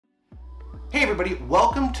Hey everybody,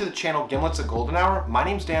 welcome to the channel Gimlets at Golden Hour. My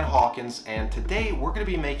name's Dan Hawkins, and today we're going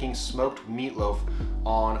to be making smoked meatloaf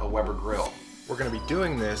on a Weber grill. We're going to be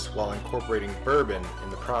doing this while incorporating bourbon in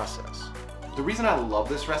the process. The reason I love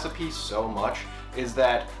this recipe so much is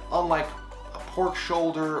that unlike a pork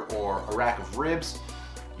shoulder or a rack of ribs,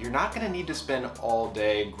 you're not going to need to spend all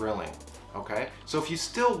day grilling, okay? So if you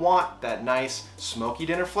still want that nice smoky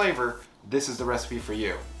dinner flavor, this is the recipe for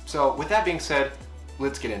you. So with that being said,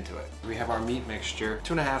 let's get into it. We have our meat mixture,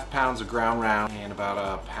 2.5 pounds of ground round and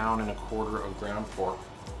about 1.25 pounds of ground pork,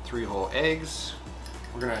 3 whole eggs.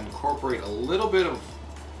 We're gonna incorporate a little bit of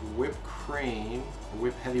whipped cream,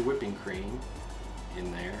 heavy whipping cream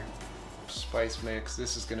in there. Spice mix,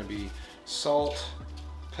 this is gonna be salt,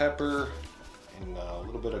 pepper, and a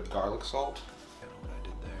little bit of garlic salt. I don't know what I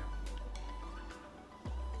did there.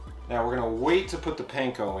 Now we're gonna wait to put the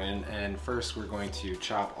panko in, and first we're going to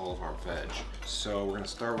chop all of our veg. So we're gonna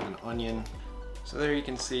start with an onion. So there you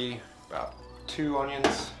can see about 2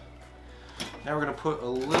 onions. Now we're gonna put a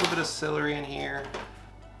little bit of celery in here.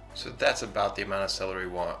 So that's about the amount of celery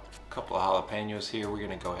we want. A couple of jalapenos here. We're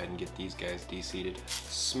gonna go ahead and get these guys de-seeded.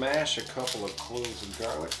 Smash a couple of cloves of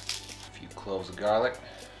garlic. A few cloves of garlic.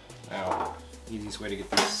 Now, the easiest way to get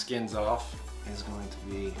these skins off is going to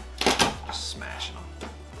be just smashing them.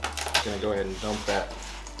 Gonna go ahead and dump that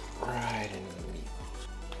right into the meat.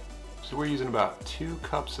 So we're using about 2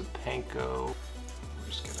 cups of panko. We're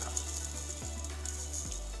just gonna put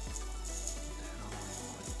that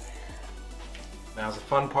all in there. Now's the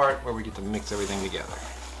fun part where we get to mix everything together.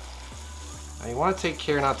 Now you want to take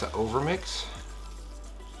care not to overmix,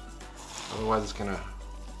 otherwise it's gonna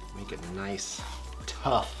make it nice,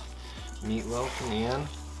 tough meatloaf in the end.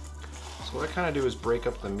 So what I kind of do is break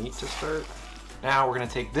up the meat to start. Now we're going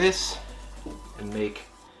to take this and make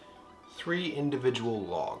 3 individual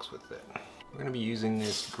logs with it. We're going to be using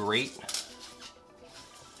this grate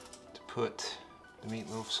to put the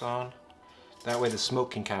meatloafs on. That way the smoke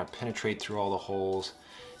can kind of penetrate through all the holes,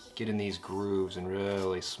 get in these grooves, and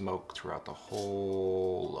really smoke throughout the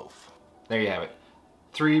whole loaf. There you have it.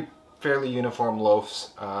 3 fairly uniform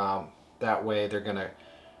loaves. That way they're going to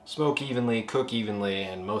smoke evenly, cook evenly,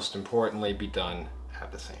 and most importantly be done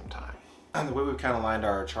at the same time. And the way we've kind of lined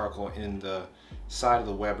our charcoal in the side of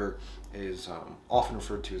the Weber is often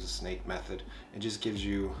referred to as a snake method. It just gives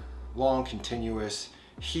you long, continuous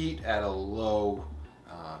heat at a low,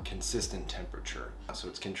 consistent temperature. So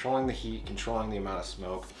it's controlling the heat, controlling the amount of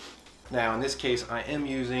smoke. Now in this case, I am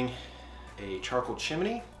using a charcoal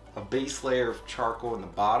chimney, a base layer of charcoal in the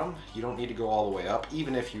bottom. You don't need to go all the way up,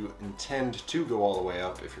 even if you intend to go all the way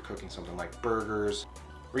up if you're cooking something like burgers.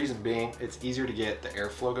 Reason being, it's easier to get the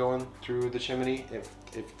airflow going through the chimney if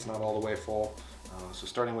it's not all the way full. So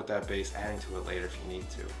starting with that base, adding to it later if you need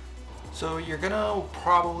to. So you're gonna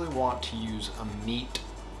probably want to use a meat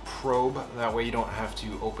probe. That way you don't have to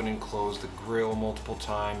open and close the grill multiple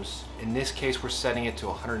times. In this case, we're setting it to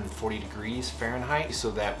 140 degrees Fahrenheit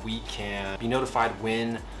so that we can be notified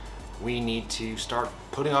when we need to start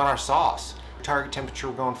putting on our sauce. Target temperature,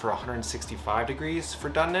 we're going for 165 degrees for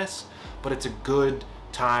doneness, but it's a good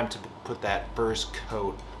time to put that first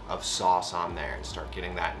coat of sauce on there and start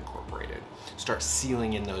getting that incorporated. Start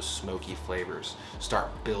sealing in those smoky flavors. Start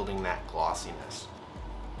building that glossiness.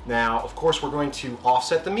 Now, of course, we're going to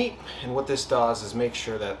offset the meat, and what this does is make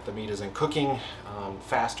sure that the meat isn't cooking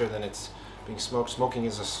faster than it's being smoked. Smoking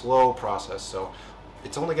is a slow process, so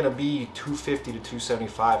it's only going to be 250 to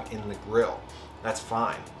 275 in the grill. That's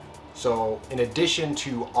fine. So in addition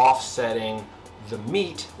to offsetting the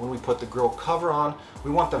meat, when we put the grill cover on, we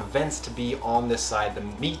want the vents to be on this side the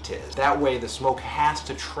meat is. That way the smoke has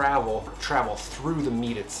to travel through the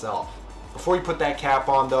meat itself. Before you put that cap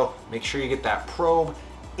on though, make sure you get that probe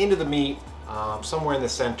into the meat. Somewhere in the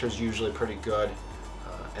center is usually pretty good.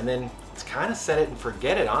 And then it's kind of set it and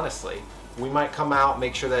forget it, honestly. We might come out,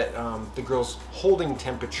 make sure that the grill's holding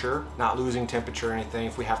temperature, not losing temperature or anything.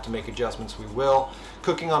 If we have to make adjustments, we will.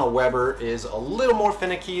 Cooking on a Weber is a little more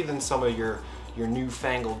finicky than some of your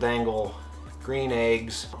newfangled dangle green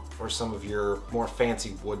eggs or some of your more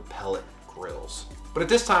fancy wood pellet grills. But at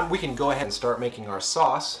this time, we can go ahead and start making our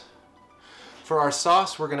sauce. For our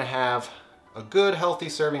sauce, we're gonna have a good healthy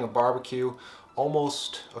serving of barbecue,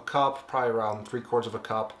 almost a cup, probably around 3/4 of a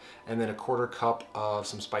cup, and then a 1/4 cup of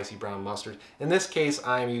some spicy brown mustard. In this case,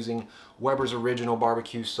 I am using Weber's original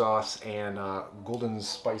barbecue sauce and Golden's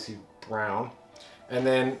spicy brown. And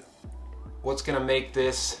then what's gonna make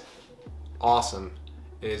this awesome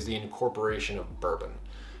is the incorporation of bourbon.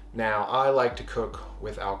 Now, I like to cook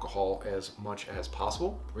with alcohol as much as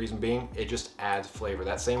possible. Reason being, it just adds flavor.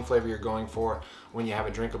 That same flavor you're going for when you have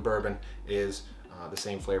a drink of bourbon is the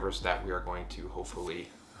same flavors that we are going to hopefully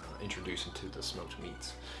introduce into the smoked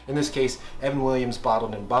meats. In this case, Evan Williams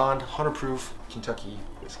Bottled and Bond 100 proof Kentucky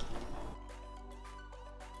whiskey.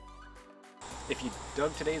 If you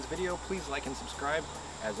dug today's video, please like and subscribe.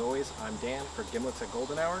 As always, I'm Dan for Gimlets at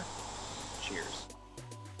Golden Hour. Cheers.